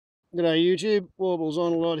G'day YouTube, Warbles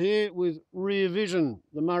on a lot here with Rearvision,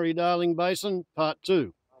 the Murray-Darling Basin, Part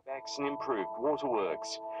 2. Buybacks and improved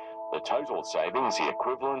waterworks. The total savings the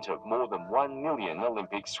equivalent of more than 1 million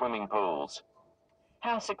Olympic swimming pools.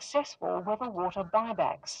 How successful were the water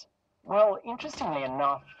buybacks? Well, interestingly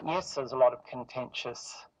enough, yes, there's a lot of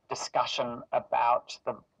contentious discussion about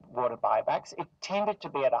the water buybacks. It tended to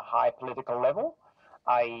be at a high political level,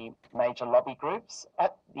 i.e. major lobby groups.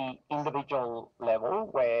 At the individual level,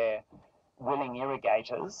 where willing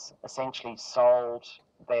irrigators essentially sold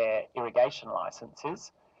their irrigation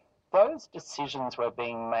licenses, those decisions were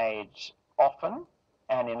being made often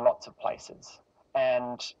and in lots of places.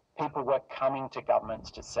 And people were coming to governments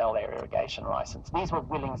to sell their irrigation license. These were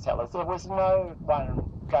willing sellers. There was no one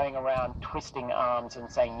going around twisting arms and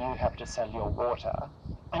saying, you have to sell your water.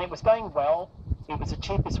 And it was going well. It was the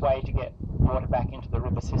cheapest way to get water back into the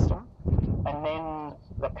river system. And then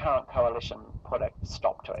the current coalition put a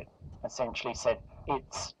stop to it, essentially said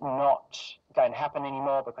it's not going to happen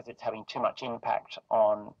anymore because it's having too much impact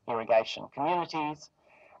on irrigation communities.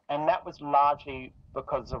 And that was largely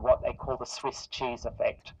because of what they call the Swiss cheese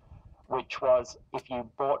effect, which was if you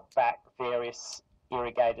brought back various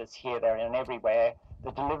irrigators here, there, and everywhere,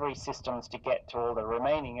 the delivery systems to get to all the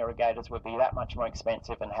remaining irrigators would be that much more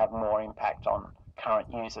expensive and have more impact on current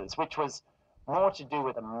users, which was more to do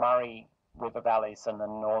with the Murray River valleys than the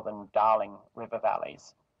northern Darling River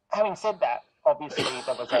valleys. Having said that, obviously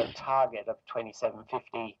there was a target of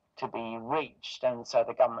 2750 to be reached, and so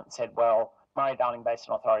the government said, well, Murray-Darling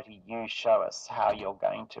Basin Authority, you show us how you're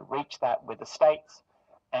going to reach that with the states,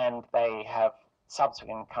 and they have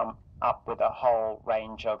subsequently come up with a whole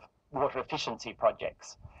range of water efficiency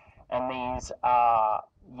projects. And these are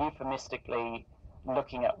euphemistically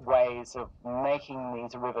looking at ways of making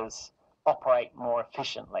these rivers operate more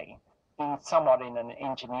efficiently, somewhat in an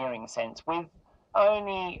engineering sense, with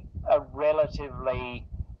only a relatively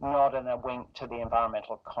nod and a wink to the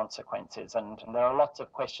environmental consequences. And there are lots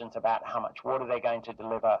of questions about how much water they're going to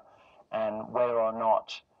deliver and whether or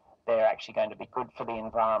not they're actually going to be good for the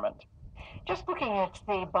environment. Just looking at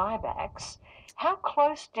the buybacks, how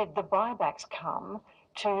close did the buybacks come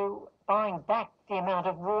to buying back the amount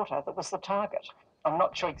of water that was the target? I'm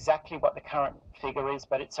not sure exactly what the current figure is,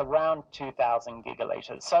 but it's around 2,000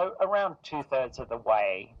 gigalitres, so around 2/3 of the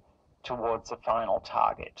way towards the final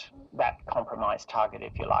target, that compromise target,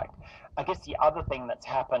 if you like. I guess the other thing that's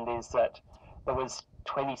happened is that there was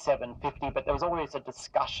 2750, but there was always a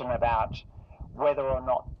discussion about whether or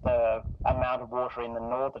not the amount of water in the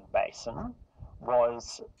northern basin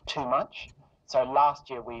was too much. So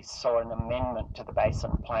last year we saw an amendment to the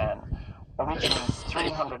basin plan. Originally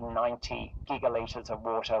 390 gigalitres of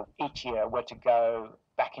water each year were to go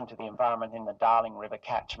back into the environment in the Darling River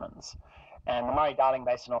catchments. And the Murray-Darling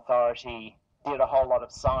Basin Authority did a whole lot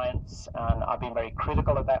of science, and I've been very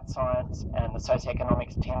critical of that science, and the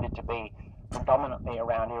socioeconomics tended to be predominantly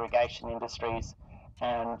around irrigation industries,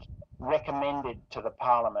 and recommended to the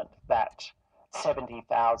Parliament that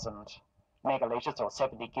 70,000 megalitres or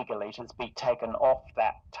 70 gigalitres be taken off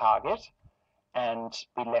that target and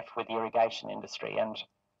be left with the irrigation industry. And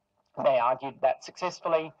they argued that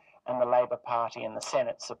successfully, and the Labor Party in the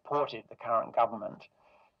Senate supported the current government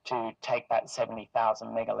to take that 70,000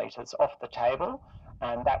 megalitres off the table,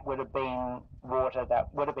 and that would have been water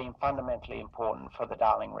that would have been fundamentally important for the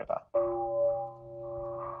Darling River.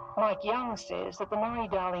 Mike Young says that the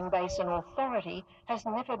Murray-Darling Basin Authority has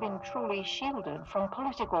never been truly shielded from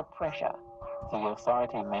political pressure. The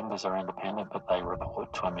authority members are independent, but they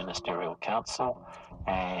report to a ministerial council,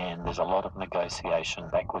 and there's a lot of negotiation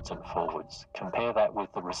backwards and forwards. Compare that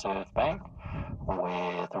with the Reserve Bank,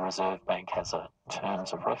 where the Reserve Bank has a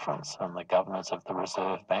terms of reference, and the governors of the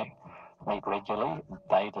Reserve Bank meet regularly.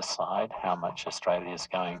 They decide how much Australia is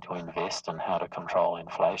going to invest and how to control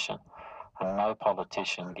inflation. And no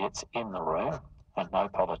politician gets in the room, and no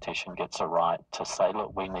politician gets a right to say,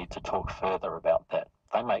 look, we need to talk further about that.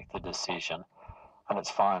 They make the decision, and it's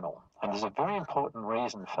final. And there's a very important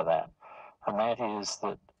reason for that, and that is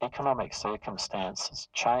that economic circumstances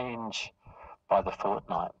change by the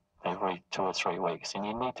fortnight, every 2 or 3 weeks, and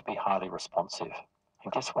you need to be highly responsive.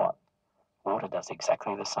 And guess what? Water does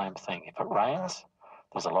exactly the same thing. If it rains,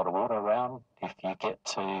 there's a lot of water around. If you get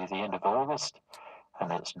to the end of August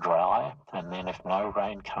and it's dry, and then if no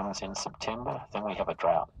rain comes in September, then we have a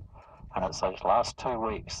drought. And it's those last 2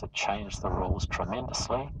 weeks that change the rules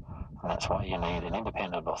tremendously, and that's why you need an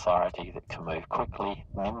independent authority that can move quickly,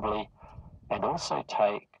 nimbly, and also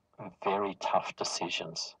take very tough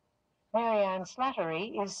decisions. Mary-Anne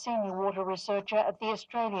Slattery is Senior Water Researcher at the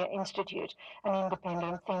Australia Institute, an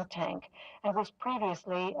independent think tank, and was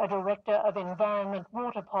previously a Director of Environment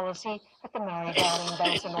Water Policy at the Murray-Darling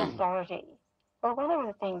Basin Authority. Well, one of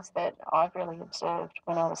the things that I've really observed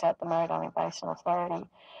when I was at the Murray-Darling Basin Authority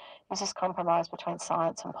is this compromise between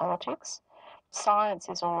science and politics. Science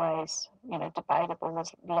is always, debatable.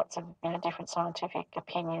 There's lots of, different scientific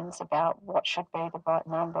opinions about what should be the right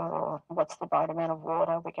number or what's the right amount of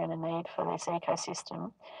water we're going to need for this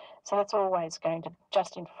ecosystem. So that's always going to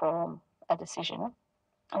just inform a decision.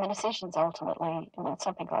 And the decision's ultimately,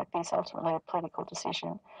 something like this, ultimately a political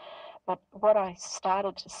decision. But what I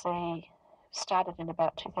started to see started in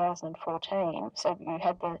about 2014. So you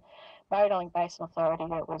had the Murray-Darling Basin Authority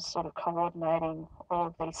that was sort of coordinating all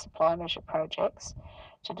of these supply measure projects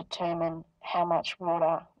to determine how much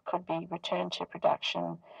water could be returned to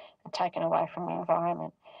production and taken away from the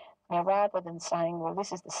environment. Now, rather than saying, well,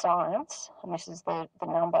 this is the science and this is the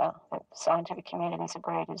number that scientific communities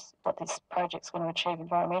agreed is what this project's going to achieve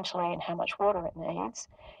environmentally and how much water it needs,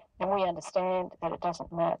 and we understand that it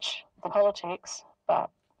doesn't match the politics, but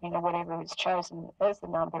whatever is chosen as the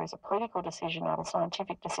number is a political decision, not a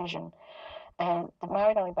scientific decision. And the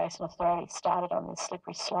Murray-Darling Basin Authority started on this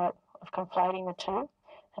slippery slope of conflating the two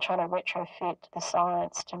and trying to retrofit the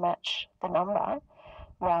science to match the number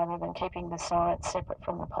rather than keeping the science separate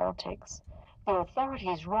from the politics. The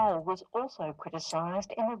authority's role was also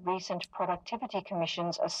criticised in the recent Productivity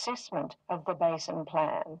Commission's assessment of the Basin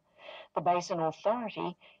Plan. The Basin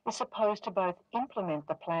Authority is supposed to both implement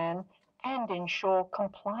the plan and ensure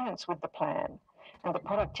compliance with the plan. And the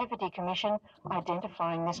Productivity Commission,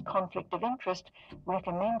 identifying this conflict of interest,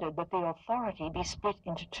 recommended that the authority be split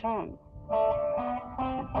into two.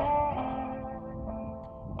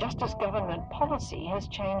 Just as government policy has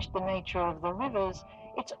changed the nature of the rivers,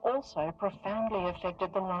 it's also profoundly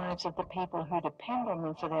affected the lives of the people who depend on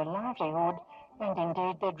them for their livelihood and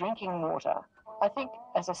indeed their drinking water. I think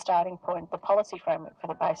as a starting point, the policy framework for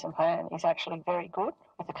the Basin Plan is actually very good,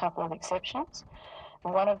 with a couple of exceptions.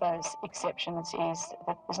 And one of those exceptions is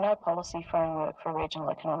that there's no policy framework for regional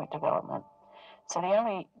economic development. So the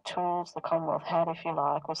only tools the Commonwealth had, if you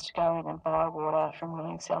like, was to go in and buy water from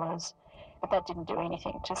willing sellers, but that didn't do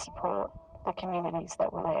anything to support the communities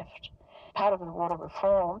that were left. Part of the water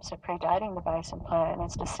reform, so predating the Basin Plan,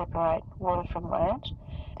 is to separate water from land.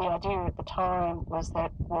 The idea at the time was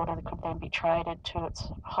that water could then be traded to its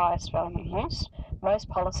highest value use. Most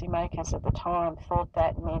policymakers at the time thought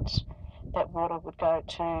that meant that water would go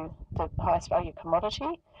to the highest value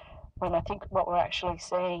commodity, when I think what we're actually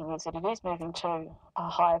seeing is that it is moving to a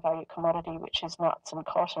higher value commodity, which is nuts and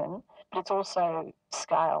cotton, but it's also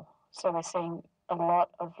scale. So we're seeing a lot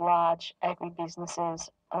of large agribusinesses,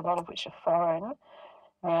 a lot of which are foreign,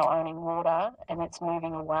 now owning water, and it's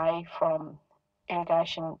moving away from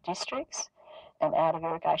irrigation districts and out of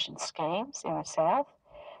irrigation schemes in the south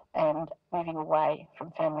and moving away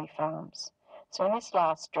from family farms. So in this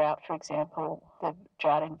last drought, for example, the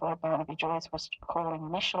drought envoy Barnaby Joyce was calling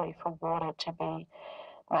initially for water to be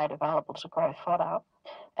made available to grow fodder.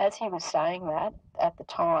 As he was saying that, at the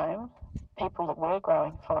time, people that were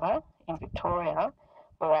growing fodder in Victoria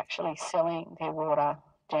were actually selling their water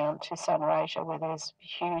down to Sunraysia, where there's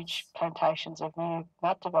huge plantations of new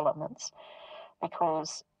nut developments,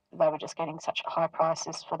 because they were just getting such high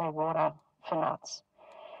prices for their water for nuts.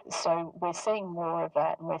 So we're seeing more of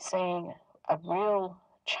that, and we're seeing a real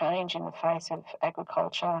change in the face of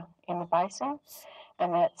agriculture in the basin,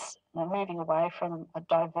 and that's moving away from a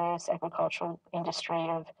diverse agricultural industry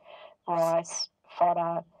of rice,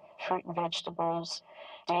 fodder, fruit and vegetables,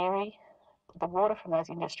 dairy. The water from those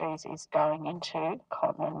industries is going into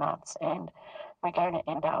cotton and nuts, and we're going to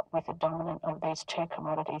end up with a dominant of these two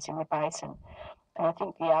commodities in the basin. And I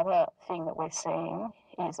think the other thing that we're seeing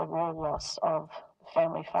is a real loss of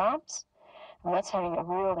family farms, and that's having a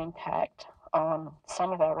real impact on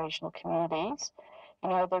some of our regional communities.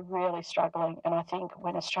 They're really struggling, and I think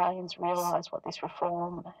when Australians realise what this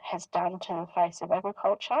reform has done to the face of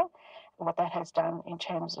agriculture, and what that has done in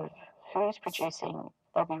terms of who's producing,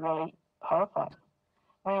 they'll be really horrified.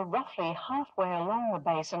 We're roughly halfway along the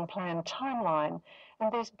Basin Plan timeline,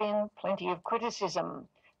 and there's been plenty of criticism.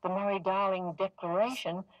 The Murray-Darling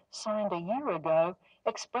Declaration, signed a year ago,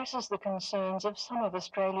 expresses the concerns of some of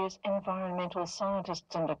Australia's environmental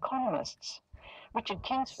scientists and economists. Richard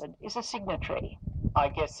Kingsford is a signatory. I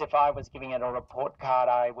guess if I was giving it a report card,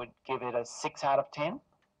 I would give it a 6 out of 10,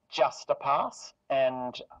 just a pass.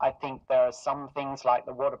 And I think there are some things like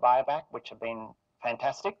the water buyback, which have been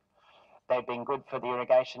fantastic. They've been good for the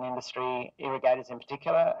irrigation industry, irrigators in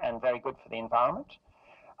particular, and very good for the environment.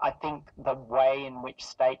 I think the way in which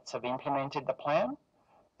states have implemented the plan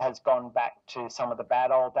has gone back to some of the bad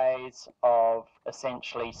old days of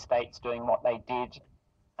essentially states doing what they did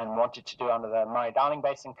and wanted to do under the Murray-Darling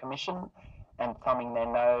Basin Commission and thumbing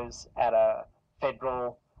their nose at a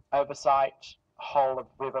federal oversight whole of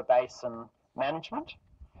river basin management.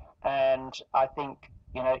 And I think,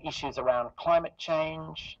 issues around climate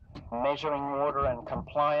change, measuring water and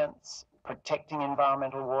compliance, protecting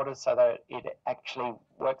environmental waters so that it actually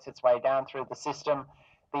works its way down through the system,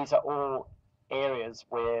 these are all areas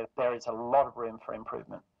where there is a lot of room for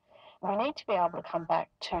improvement. We need to be able to come back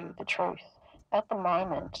to the truth. At the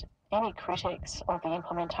moment, any critics of the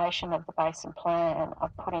implementation of the Basin Plan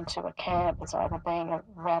are put into a camp as either being a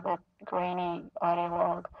rabid, greenie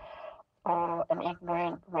ideologue or an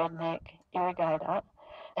ignorant redneck irrigator.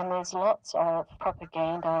 And there's lots of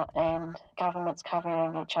propaganda and governments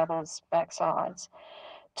covering each other's backsides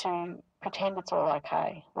to pretend it's all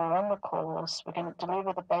okay. We're on the course, we're going to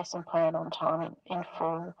deliver the Basin Plan on time in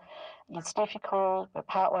full. It's difficult, we're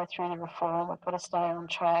partway through the reform, we've got to stay on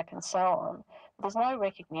track and so on. There's no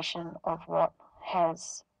recognition of what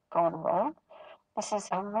has gone wrong. This is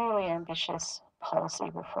a really ambitious policy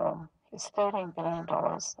reform. There's $13 billion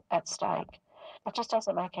at stake. It just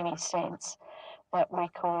doesn't make any sense that we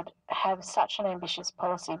could have such an ambitious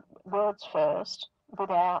policy, world's first,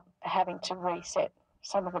 without having to reset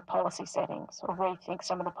some of the policy settings or rethink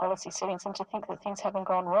some of the policy settings and to think that things haven't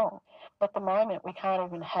gone wrong. At the moment, we can't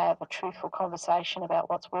even have a truthful conversation about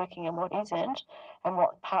what's working and what isn't and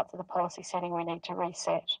what parts of the policy setting we need to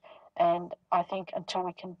reset. And I think until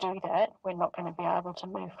we can do that, we're not going to be able to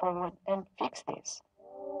move forward and fix this.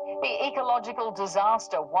 The ecological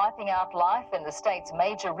disaster wiping out life in the state's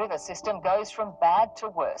major river system goes from bad to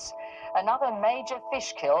worse. Another major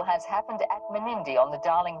fish kill has happened at Menindee on the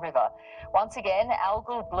Darling River. Once again,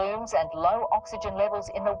 algal blooms and low oxygen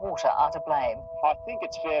levels in the water are to blame. I think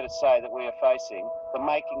it's fair to say that we are facing the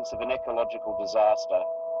makings of an ecological disaster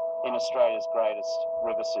in Australia's greatest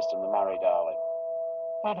river system, the Murray-Darling.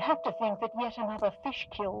 You'd have to think that yet another fish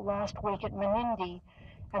kill last week at Menindee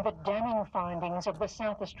and the damning findings of the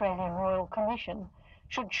South Australian Royal Commission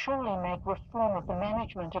should surely make reform of the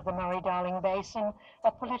management of the Murray-Darling Basin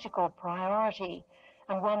a political priority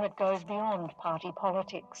and one that goes beyond party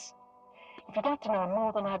politics. If you'd like to know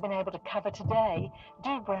more than I've been able to cover today,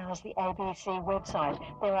 do browse the ABC website.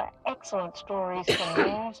 There are excellent stories from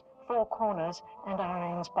News, Four Corners and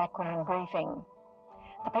RN's background briefing.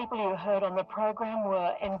 The people you heard on the program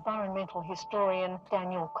were environmental historian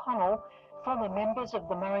Daniel Connell, former members of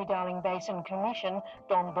the Murray-Darling Basin Commission,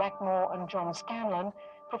 Don Blackmore and John Scanlon,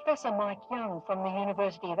 Professor Mike Young from the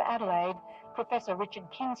University of Adelaide, Professor Richard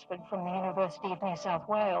Kingsford from the University of New South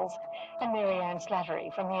Wales, and Mary Ann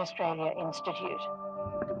Slattery from the Australia Institute.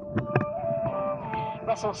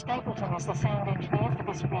 Russell Stapleton is the sound engineer for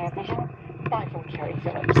this Rear Vision. Bye from Kerry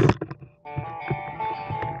Phillips.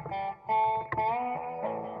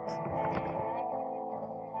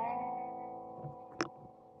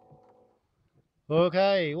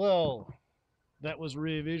 Okay, well, that was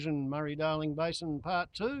Rear Vision Murray-Darling Basin Part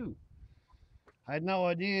 2. I had no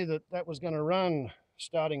idea that that was going to run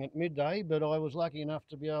starting at midday, but I was lucky enough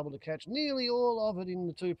to be able to catch nearly all of it in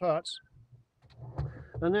the 2 parts.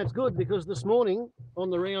 And that's good because this morning on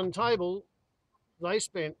the round table, they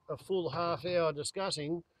spent a full half hour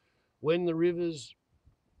discussing when the rivers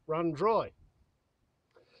run dry.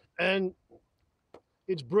 And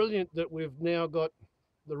it's brilliant that we've now got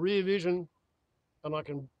the Rear Vision, and I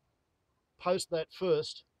can post that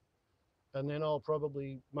first, and then I'll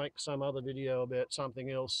probably make some other video about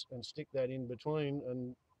something else and stick that in between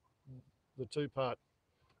and the 2-part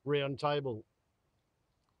round table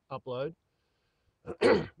upload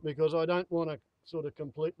because I don't want to sort of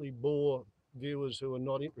completely bore viewers who are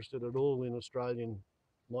not interested at all in Australian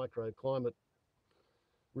microclimate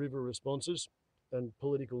river responses and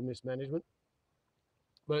political mismanagement.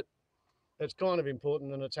 But it's kind of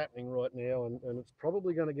important and it's happening right now, and it's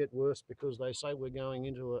probably going to get worse because they say we're going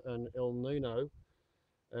into an El Nino,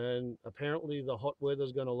 and apparently the hot weather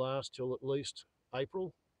is going to last till at least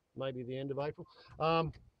April, maybe the end of April.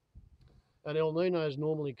 And El Ninos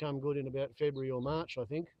normally come good in about February or March, I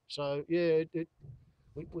think. So yeah,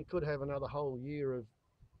 we could have another whole year of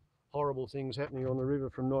horrible things happening on the river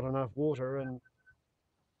from not enough water, and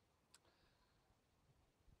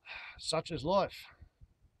such is life.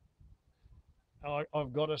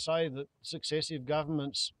 I've got to say that successive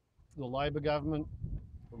governments, the Labor government,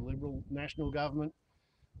 the Liberal National government,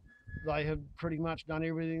 they have pretty much done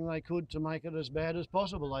everything they could to make it as bad as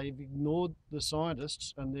possible. They've ignored the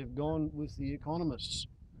scientists and they've gone with the economists.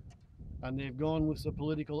 and they've gone with the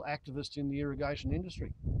political activists in the irrigation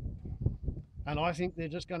industry. And I think they're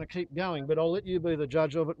just going to keep going, but I'll let you be the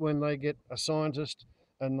judge of it when they get a scientist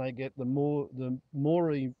and they get the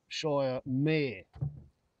Moree Shire Mayor,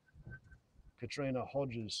 Katrina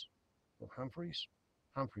Hodges, or Humphreys,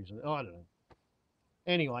 I don't know.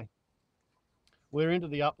 Anyway, we're into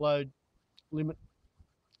the upload limit.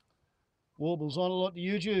 Warbles on a lot to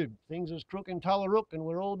YouTube. Things is crook and Tullarook and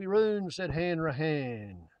we're all be ruined, said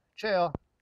Hanrahan. Ciao.